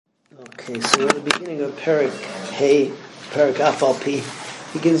Okay, so we're at the beginning of Perik Hey, Perik Afalpi,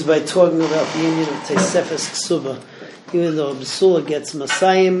 begins by talking about the union of Tosefes Ksuba. Even though Basula gets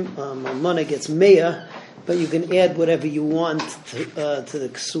Masayim, Almana gets Meya, but you can add whatever you want to the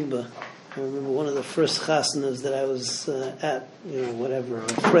Ksuba. I remember one of the first chasanas that I was at,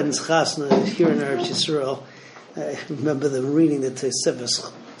 a friend's chasana here in Eretz Yisrael. I remember them reading the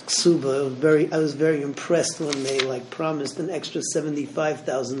Tosefes Ksuba. I was very impressed when they promised an extra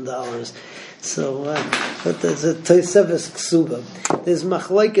 $75,000. So, but there's a Tosefes Ksuba. There's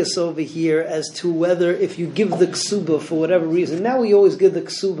machlokes over here as to whether if you give the Ksuba for whatever reason. Now we always give the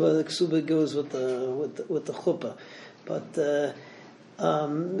Ksuba goes with the chuppah, but.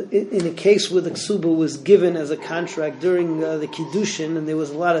 In a case where the ksuba was given as a contract during the kiddushin, and there was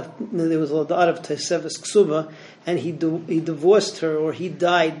a lot of Tosefes ksuba, and he divorced her or he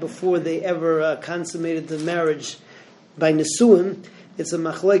died before they ever consummated the marriage by nesuin, it's a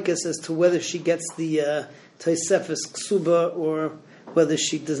machlokes as to whether she gets the Tosefes ksuba or whether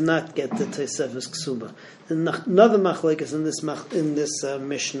she does not get the Tosefes ksuba. Another machlokes in this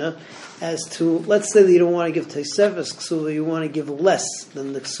Mishnah as to, let's say that you don't want to give Tosefes ksuba, you want to give less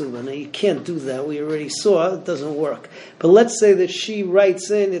than the ksuba. Now you can't do that. We already saw it doesn't work. But let's say that she writes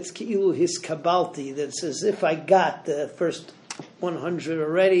in, it's ki'ilu his kabalti, that says if I got the first 100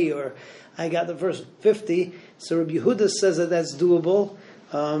 already, or I got the first 50. So Rabbi Yehuda says that that's doable.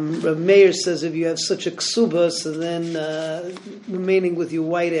 Rav Meir says if you have such a ksuba, so then remaining with your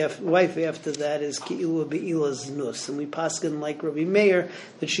wife after that is ki'ilu be'ila znus. And we paskin like Rabbi Meir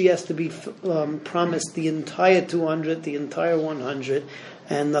that she has to be promised the entire 200, the entire 100,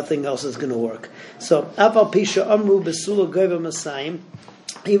 and nothing else is going to work. So afal pisha amru besula goyva masayim.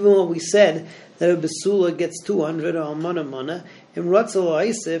 Even when we said that a besula gets 200 or almana mana, in ratzal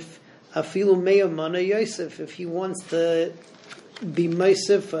ha'isif afilu meya mana yosef, if he wants to be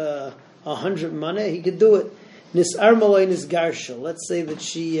Meisif 100 mana, he could do it. Nis'ar malay nisgarsha. Let's say that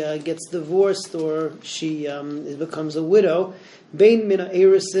she gets divorced or she becomes a widow. Bein mina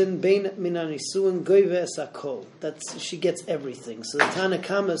erisin, bein mina nisuin, goyve esakol. She gets everything. So the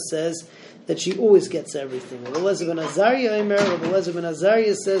Tanakama says that she always gets everything. Rabbi Elazar ben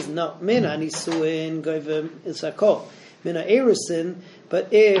Azariah says no, mina nisuin, goyve esakol. Mina erisin.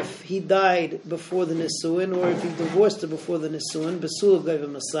 But if he died before the Nisuin, or if he divorced her before the Nisuin, Basula gave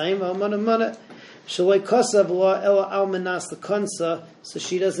him a Masayim, Almana Mana, Shalai Kosav La Ela Almanas the Konsa, so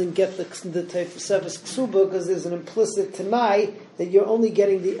she doesn't get the Tosefes Ksuba because there's an implicit Tanai that you're only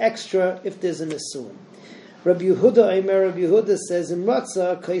getting the extra if there's a Nisuin. Rabbi Yehuda says, in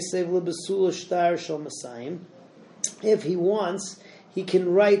Ratzah, Kaisev LeBasula Shtar Shal Masayim, if he wants, he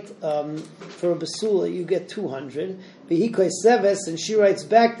can write for a basula, you get 200. V'hikoy seves, and she writes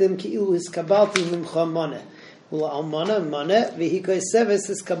back them ki'ilu his kabalti mimcha maneh. Ula almana maneh v'hikoy seves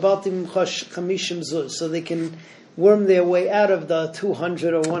his kabalti mimcha chamishim zuz. So they can worm their way out of the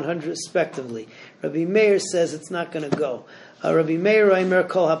 200 or 100 respectively. Rabbi Meir says it's not going to go. Rabbi Meir Aimer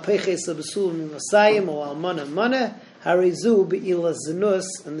kol hapeches basula mimasayim or almana maneh harizu be'ila zenus,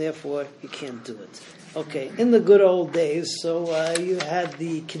 and therefore you can't do it. Okay, in the good old days, so you had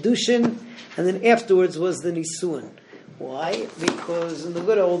the Kiddushin, and then afterwards was the Nisuin. Why? Because in the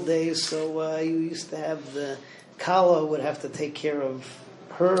good old days, so you used to have the Kala would have to take care of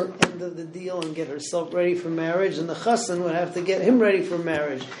her end of the deal and get herself ready for marriage, and the Chassan would have to get him ready for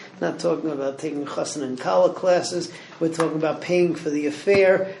marriage. Not talking about taking Chassan and Kala classes, we're talking about paying for the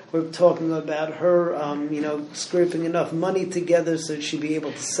affair, we're talking about her, scraping enough money together so she'd be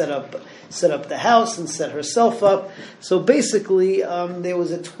able to set up the house and set herself up. So basically, there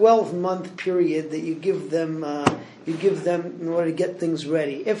was a 12-month period that you give them in order to get things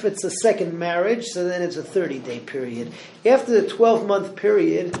ready. If it's a second marriage, so then it's a 30-day period. After the 12-month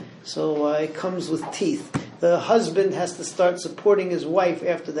period, so it comes with teeth. The husband has to start supporting his wife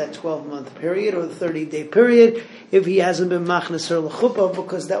after that 12-month period or the 30-day period if he hasn't been machnas her l'chuppah,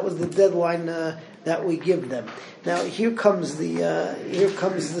 because that was the deadline that we give them. Now here comes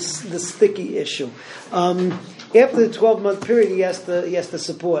the sticky issue. After the 12-month period, he has to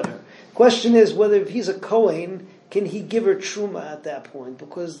support her. Question is whether if he's a Kohen, can he give her truma at that point?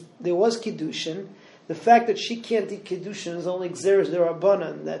 Because there was kiddushin. The fact that she can't eat kiddushin is only xeris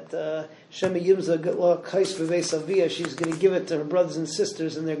derabanan, that Shema Yimza Gatla Kais V'Veis Aviyah, she's going to give it to her brothers and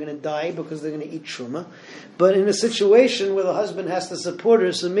sisters and they're going to die because they're going to eat truma. But in a situation where the husband has to support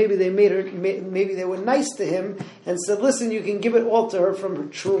her, so maybe they maybe they were nice to him and said, listen, you can give it all to her from her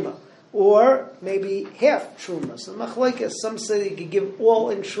truma. Or maybe half truma. So machlokes, some say you could give all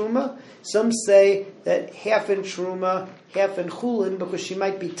in truma. Some say that half in truma, half in chulin, because she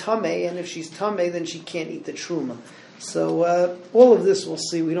might be tamei, and if she's tamei, then she can't eat the truma. So all of this we'll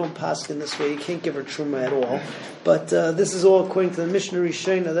see. We don't paskin this way. You can't give her truma at all. But this is all according to the Mishnah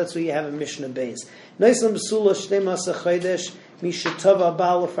Rishona. That's what you have in Mishnah Beis.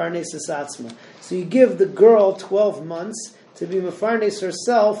 So you give the girl 12 months to be mefarnes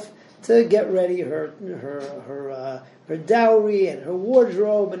herself, to get ready her dowry and her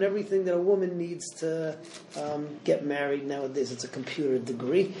wardrobe and everything that a woman needs to get married. Nowadays it's a computer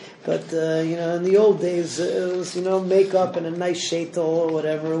degree, but in the old days it was makeup and a nice sheitel or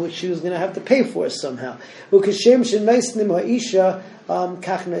whatever, which she was going to have to pay for somehow. Right?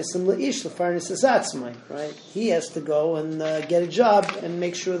 He has to go and get a job and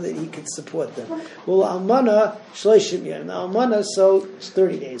make sure that he can support them. Well, almana shloishim yom. Now almana, so it's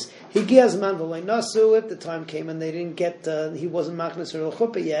 30 days. He gives man v'loy nasu. If the time came and they didn't get, he wasn't machnas her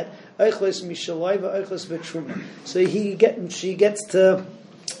l'chuppah yet. Eichles mishaloi v'eichles v'truma. So he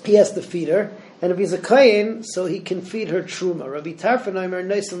has to feed her. And if he's a kayin, so he can feed her truma. Rabbi Tarfon Omer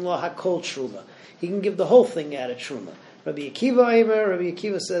Noisin Lo Hakol Truma. He can give the whole thing out of truma. Rabbi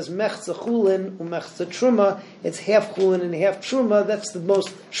Akiva says mechza chulin umechza truma. It's half chulin and half truma. That's the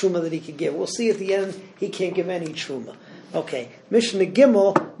most truma that he could give. We'll see at the end he can't give any truma. Okay, Mishnah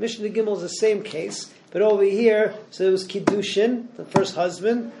Gimel is the same case, but over here, so it was Kiddushin, the first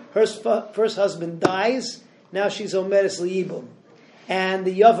husband. Her first husband dies. Now she's omedes liyibum, and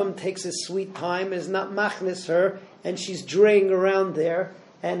the yavam takes his sweet time, is not machnis her, and she's draying around there.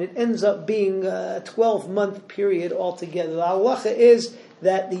 And it ends up being a 12-month period altogether. The halacha is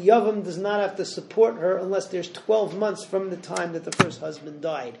that the yavam does not have to support her unless there's 12 months from the time that the first husband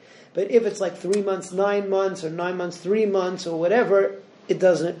died. But if it's like 3 months, 9 months, or 9 months, 3 months, or whatever, it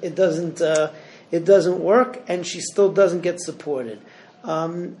doesn't work, and she still doesn't get supported.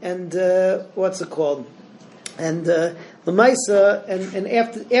 What's it called? And Lamaisa, and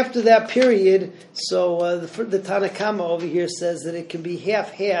after that period, so the Tanakama over here says that it can be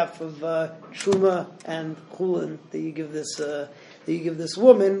half of truma and chulin that you give this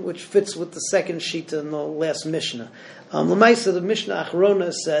woman, which fits with the second shita in the last Mishnah. Lamaisa, the Mishnah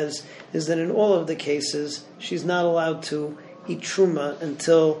Achrona says is that in all of the cases she's not allowed to eat truma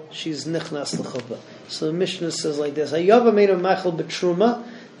until she's nichnas l'chuppah. So the Mishnah says like this: Hayavam eino machal b'truma.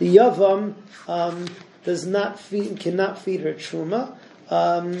 The yavam cannot feed her truma.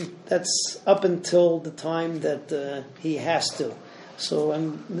 That's up until the time that he has to. So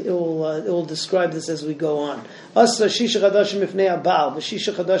it will describe this as we go on. If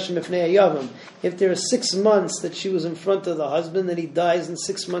there are 6 months that she was in front of the husband, then he dies, and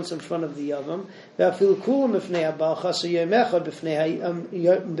 6 months in front of the yavam. The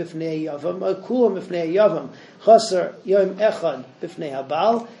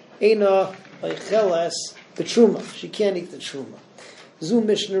truma. She can't eat the truma. Zu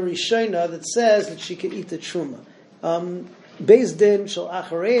Mishnah Rishona that says that she can eat the truma. Beis Din shel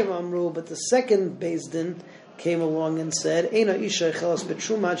Achareim Amru, but the second Beis Din came along and said, Eina isha chelas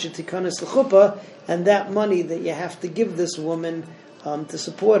betruma shetikanis l'chuppah, and that money that you have to give this woman to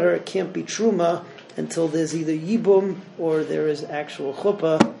support her, it can't be truma until there's either yibum or there is actual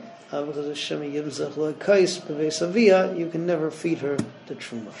chuppah. Because of Shemi Yimzach L'Kais B'Veis Aviyah, you can never feed her the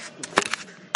truma.